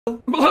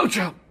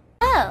Blowjob!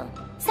 Oh,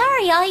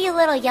 sorry, all you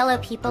little yellow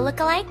people look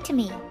alike to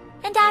me.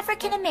 And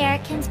African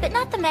Americans, but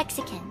not the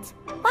Mexicans.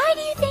 Why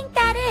do you think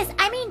that is?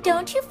 I mean,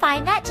 don't you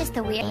find that just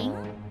a weird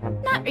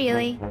thing? Not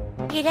really.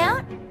 You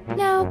don't?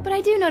 No, but I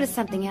do notice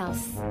something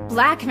else.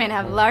 Black men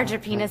have larger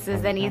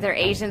penises than either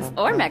Asians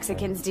or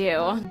Mexicans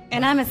do.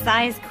 And I'm a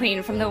size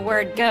queen from the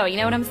word go, you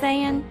know what I'm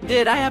saying?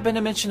 Did I happen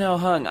to mention how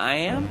hung I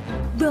am?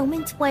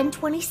 Romans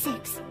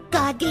 1:26.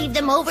 God gave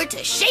them over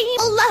to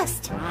shameful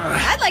lust.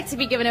 I'd like to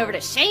be given over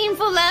to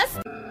shameful lust.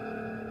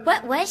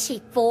 What was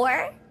she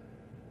for?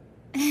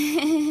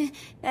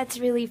 That's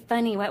really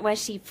funny. What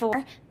was she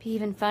for? Be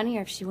even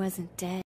funnier if she wasn't dead.